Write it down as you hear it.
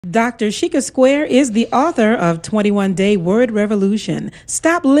Dr. Sheika Square is the author of 21 Day Word Revolution.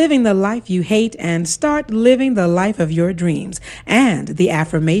 Stop living the life you hate and start living the life of your dreams. And the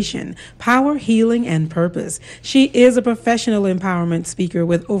affirmation, Power, Healing, and Purpose. She is a professional empowerment speaker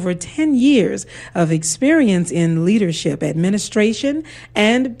with over 10 years of experience in leadership, administration,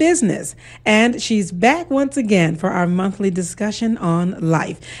 and business. And she's back once again for our monthly discussion on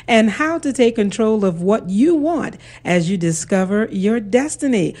life and how to take control of what you want as you discover your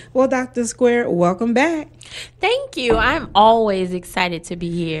destiny. Well, Dr. Square, welcome back. Thank you. I'm always excited to be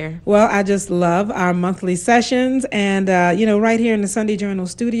here. Well, I just love our monthly sessions. And, right here in the Sunday Journal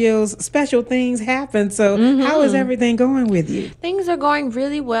studios, special things happen. So how is everything going with you? Things are going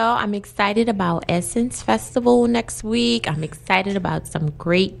really well. I'm excited about Essence Festival next week. I'm excited about some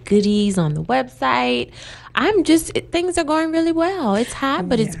great goodies on the website. Things are going really well. It's hot,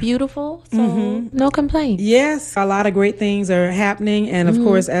 but it's beautiful. So no complaints. Yes, a lot of great things are happening. And of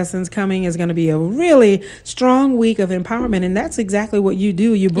course, Essence coming is going to be a really strong week of empowerment. And that's exactly what you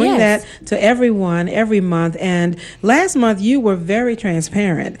do. You bring that to everyone every month. And last month, you were very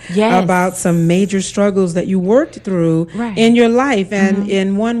transparent about some major struggles that you worked through in your life. And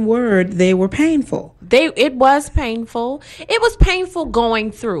in one word, they were painful. It was painful. It was painful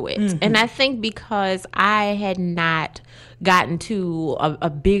going through it. And I think because I had not gotten to a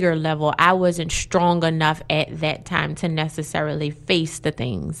bigger level, I wasn't strong enough at that time to necessarily face the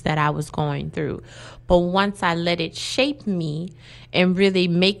things that I was going through. But once I let it shape me and really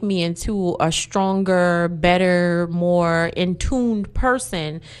make me into a stronger, better, more in-tuned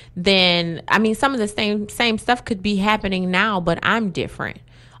person, then, some of the same stuff could be happening now, but I'm different.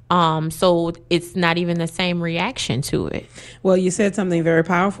 So it's not even the same reaction to it. Well, you said something very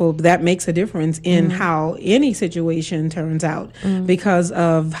powerful. That makes a difference in how any situation turns out because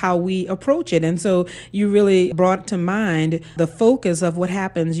of how we approach it. And so you really brought to mind the focus of what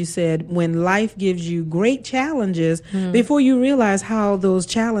happens, you said, when life gives you great challenges before you realize how those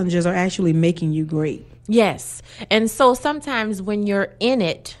challenges are actually making you great. Yes. And so sometimes when you're in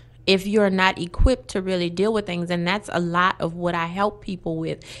it, if you're not equipped to really deal with things, and that's a lot of what I help people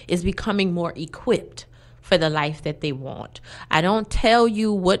with, is becoming more equipped for the life that they want. I don't tell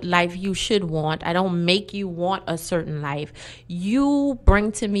you what life you should want. I don't make you want a certain life. You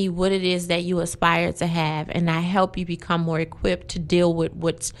bring to me what it is that you aspire to have, and I help you become more equipped to deal with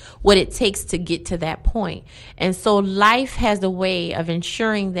what it takes to get to that point. And so life has a way of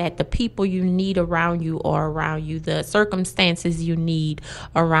ensuring that the people you need around you are around you, the circumstances you need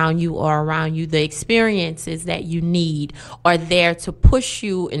around you are around you, the experiences that you need are there to push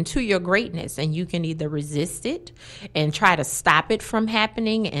you into your greatness, and you can either resist it and try to stop it from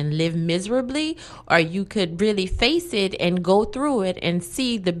happening and live miserably, or you could really face it and go through it and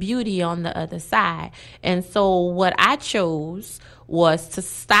see the beauty on the other side. And so what I chose was to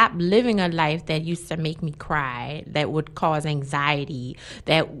stop living a life that used to make me cry, that would cause anxiety,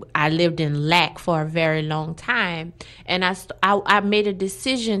 that I lived in lack for a very long time. And I made a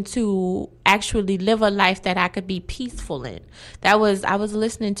decision to actually live a life that I could be peaceful in. I was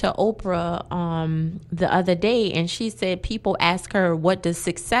listening to Oprah the other day, and she said people ask her, what does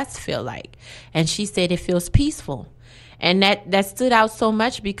success feel like? And she said it feels peaceful. And that stood out so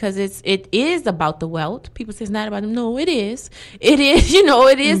much because it is about the wealth. People say it's not about them. No, it is. It is,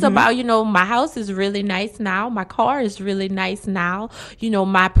 it is about, my house is really nice now. My car is really nice now.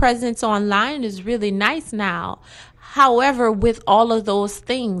 My presence online is really nice now. However, with all of those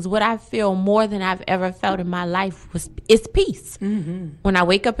things, what I feel more than I've ever felt in my life is peace. When I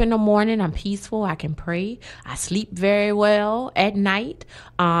wake up in the morning, I'm peaceful. I can pray. I sleep very well at night.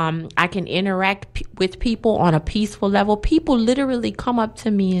 I can interact with people on a peaceful level. People literally come up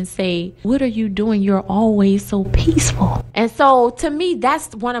to me and say, what are you doing? You're always so peaceful. And so to me,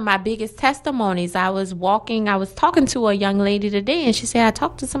 that's one of my biggest testimonies. I was talking to a young lady today, and she said, I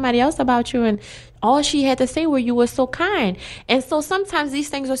talked to somebody else about you, and all she had to say were you were so kind. And so sometimes these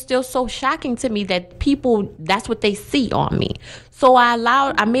things are still so shocking to me that people, that's what they see on me. So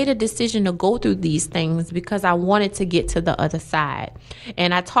I made a decision to go through these things because I wanted to get to the other side.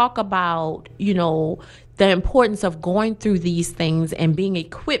 And I talk about, the importance of going through these things and being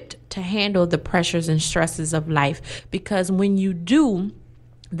equipped to handle the pressures and stresses of life. Because when you do,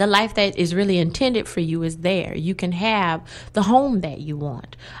 the life that is really intended for you is there. You can have the home that you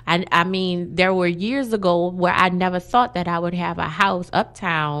want. There were years ago where I never thought that I would have a house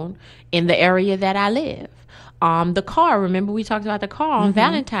uptown in the area that I live. The car, remember we talked about the car on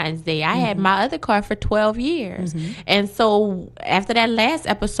Valentine's Day. I had my other car for 12 years. And so after that last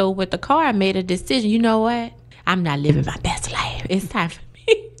episode with the car, I made a decision. You know what? I'm not living my best life. It's time for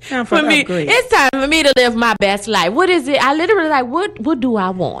me For me, it's time for me to live my best life. What is it? I literally like, what do I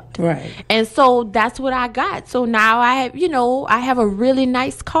want? Right. And so that's what I got. So now I have a really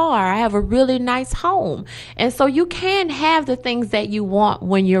nice car. I have a really nice home. And so you can have the things that you want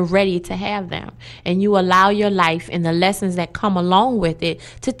when you're ready to have them. And you allow your life and the lessons that come along with it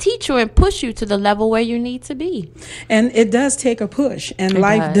to teach you and push you to the level where you need to be. And it does take a push, and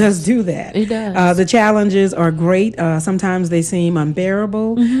life does do that. It does. The challenges are great. Sometimes they seem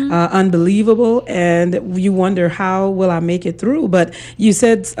unbearable, unbelievable, and you wonder, how will I make it through? But you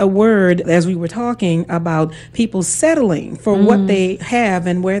said a word as we were talking about people settling for what they have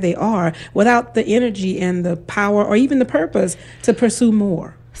and where they are without the energy and the power or even the purpose to pursue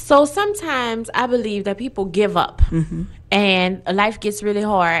more. So sometimes I believe that people give up. And life gets really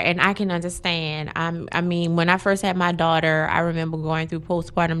hard, and I can understand. I mean, when I first had my daughter, I remember going through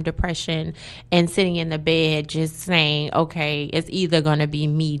postpartum depression and sitting in the bed just saying, okay, it's either going to be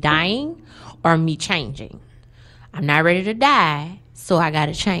me dying or me changing. I'm not ready to die, so I got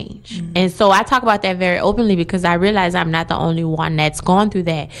to change. And so I talk about that very openly because I realize I'm not the only one that's gone through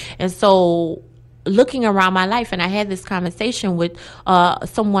that. And so looking around my life, and I had this conversation with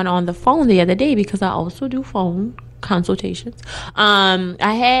someone on the phone the other day because I also do phone consultations.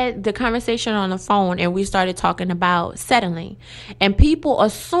 I had the conversation on the phone, and we started talking about settling. And people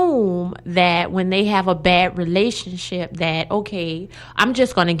assume that when they have a bad relationship that, okay, I'm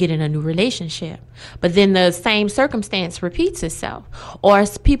just going to get in a new relationship. But then the same circumstance repeats itself. Or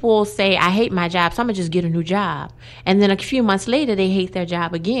people say, I hate my job, so I'm going to just get a new job. And then a few months later, they hate their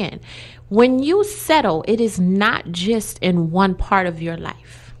job again. When you settle, it is not just in one part of your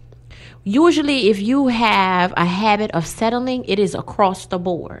life. Usually, if you have a habit of settling, it is across the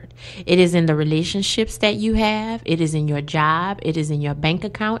board. It is in the relationships that you have. It is in your job. It is in your bank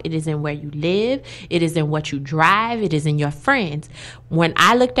account. It is in where you live. It is in what you drive. It is in your friends. When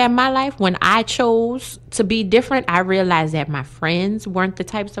I looked at my life, when I chose to be different, I realized that my friends weren't the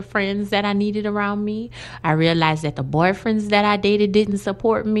types of friends that I needed around me. I realized that the boyfriends that I dated didn't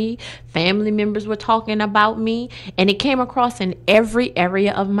support me. Family members were talking about me. And it came across in every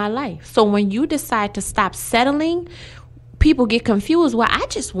area of my life. So when you decide to stop settling, people get confused. Well, I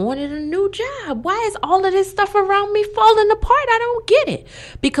just wanted a new job. Why is all of this stuff around me falling apart? I don't get it.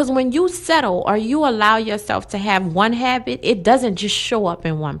 Because when you settle or you allow yourself to have one habit, it doesn't just show up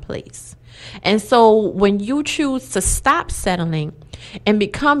in one place. And so when you choose to stop settling and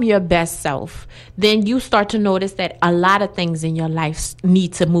become your best self, then you start to notice that a lot of things in your life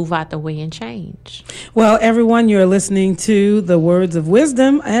need to move out the way and change. Well, everyone, you're listening to the words of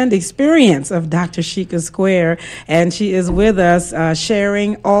wisdom and experience of Dr. Sheika Square, and she is with us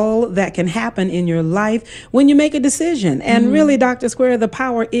sharing all that can happen in your life when you make a decision. And really, Dr. Square, the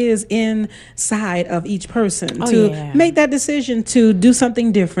power is inside of each person to make that decision to do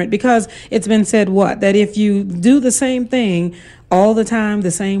something different, because it's been said that if you do the same thing all the time,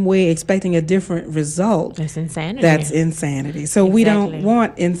 the same way, expecting a different result. That's insanity. That's insanity. So we don't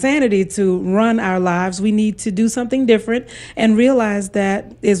want insanity to run our lives. We need to do something different and realize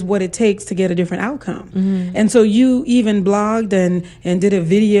that is what it takes to get a different outcome. And so you even blogged and did a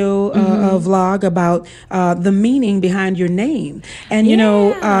video, a vlog about the meaning behind your name. And, you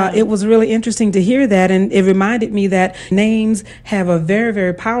know, it was really interesting to hear that. And it reminded me that names have a very,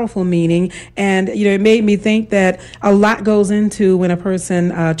 very powerful meaning. And, you know, it made me think that a lot goes into when a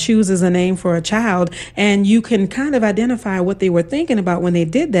person chooses a name for a child, and you can kind of identify what they were thinking about when they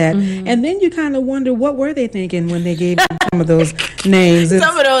did that. And then you kind of wonder, what were they thinking when they gave some of those names?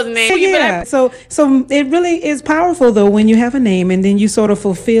 Some of those names. So it really is powerful, though, when you have a name and then you sort of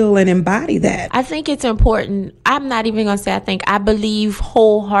fulfill and embody that. I think it's important. I'm not even going to say I believe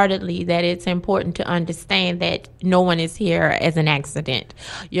wholeheartedly that it's important to understand that no one is here as an accident.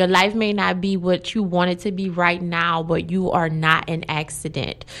 Your life may not be what you want it to be right now, but you are not an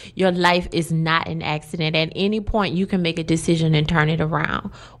accident. Your life is not an accident. At any point, you can make a decision and turn it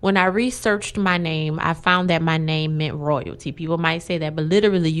around. When I researched my name, I found that my name meant royalty. People might say that, but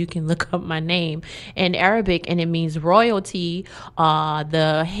literally you can look up my name in Arabic and it means royalty,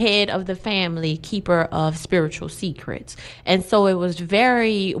 the head of the family, keeper of spiritual secrets. And so it was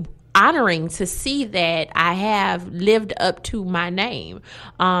very honoring to see that I have lived up to my name.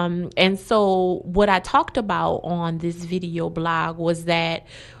 And so what I talked about on this video blog was that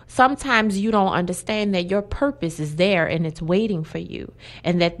sometimes you don't understand that your purpose is there and it's waiting for you,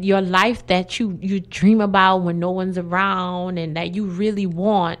 and that your life that you dream about when no one's around and that you really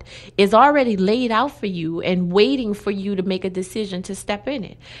want is already laid out for you and waiting for you to make a decision to step in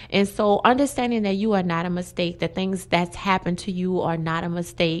it. And so understanding that you are not a mistake, that things that's happened to you are not a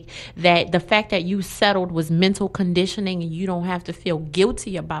mistake, that the fact that you settled was mental conditioning and you don't have to feel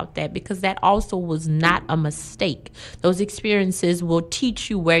guilty about that, because that also was not a mistake. Those experiences will teach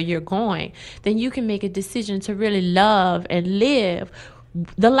you where you're going. Then you can make a decision to really love and live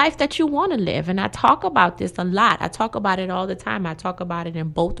the life that you want to live. And I talk about this a lot. I talk about it all the time. I talk about it in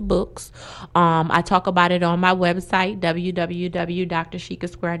both books. I talk about it on my website,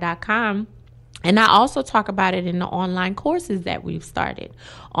 www.drsheiksquare.com. And I also talk about it in the online courses that we've started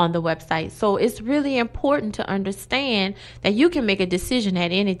on the website. So it's really important to understand that you can make a decision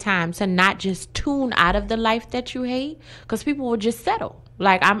at any time to not just tune out of the life that you hate, because people will just settle.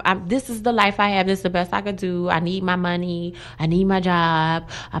 Like, this is the life I have. This is the best I could do. I need my money. I need my job.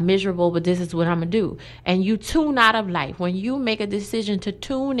 I'm miserable, but this is what I'm going to do. And you tune out of life. When you make a decision to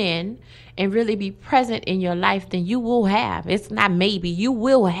tune in and really be present in your life, then you will have, it's not maybe, you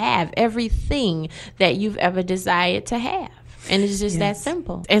will have everything that you've ever desired to have. And it's just that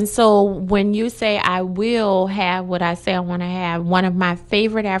simple. And so when you say, I will have what I say I want to have, one of my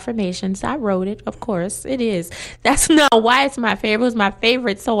favorite affirmations, I wrote it, of course, it is. That's not why it's my favorite. It was my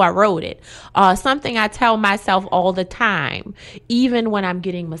favorite, so I wrote it. Something I tell myself all the time, even when I'm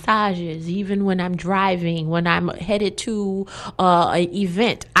getting massages, even when I'm driving, when I'm headed to an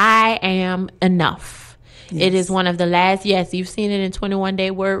event, I am enough. Yes. It is one of the last, yes, you've seen it in 21 Day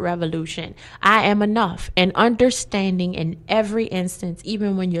Word Revolution. I am enough. And understanding in every instance,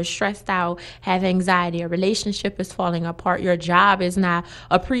 even when you're stressed out, have anxiety, a relationship is falling apart, your job is not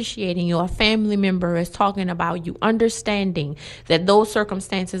appreciating you, a family member is talking about you, understanding that those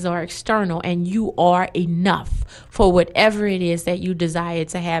circumstances are external and you are enough for whatever it is that you desire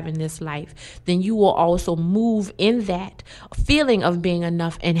to have in this life, then you will also move in that feeling of being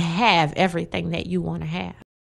enough and have everything that you want to have.